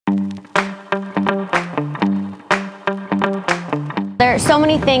There are so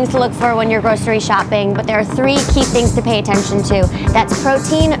many things to look for when you're grocery shopping, but there are 3 key things to pay attention to. That's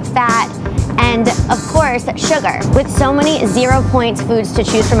protein, fat, and of course, sugar. With so many 0 points foods to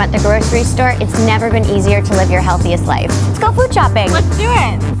choose from at the grocery store, it's never been easier to live your healthiest life. Let's go food shopping. Let's do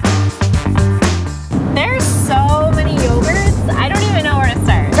it. There's so many yogurts, I don't even know where to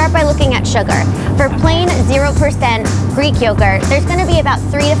start. Start by looking at sugar. For plain 0% Greek yogurt, there's going to be about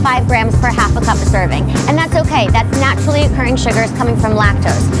 3 to 5 grams per half a cup of serving. And that's okay, that's naturally occurring sugars coming from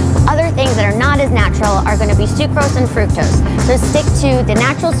lactose. Other things that are not as natural are going to be sucrose and fructose. So stick to the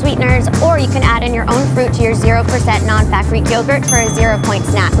natural sweeteners, or you can add in your own fruit to your 0% non-fat Greek yogurt for a 0-point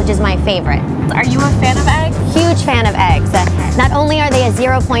snack, which is my favorite. Are you a fan of eggs? Huge fan of eggs. Not only are they a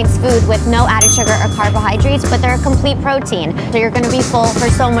 0 points food with no added sugar or carbohydrates, but they're a complete protein. So you're going to be full for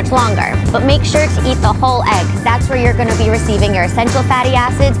so much longer. But make sure to eat the whole egg. That's where you're going to be receiving your essential fatty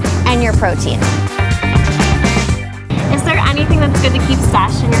acids and your protein. Is there anything that's good to keep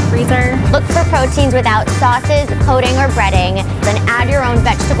stashed in your freezer? Look for proteins without sauces, coating, or breading, then add your own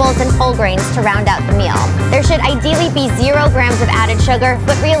vegetables and whole grains to round out the meal. There should ideally be 0 grams of added sugar,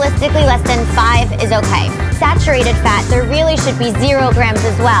 but realistically less than 5 is okay. Saturated fat, there really should be 0 grams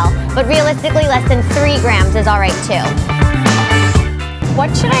as well, but realistically less than 3 grams is alright too.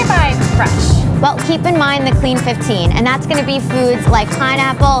 What should I buy fresh? Well, keep in mind the Clean 15, and that's going to be foods like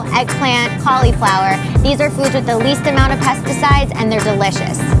pineapple, eggplant, cauliflower. These are foods with the least amount of pesticides, and they're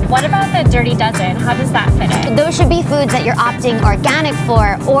delicious. What about the Dirty Dozen? How does that fit in? Those should be foods that you're opting organic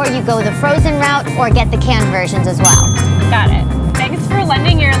for, or you go the frozen route, or get the canned versions as well. Got it. Thanks for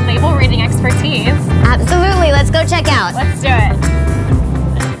lending your label reading expertise. Absolutely, let's go check out. Let's do it.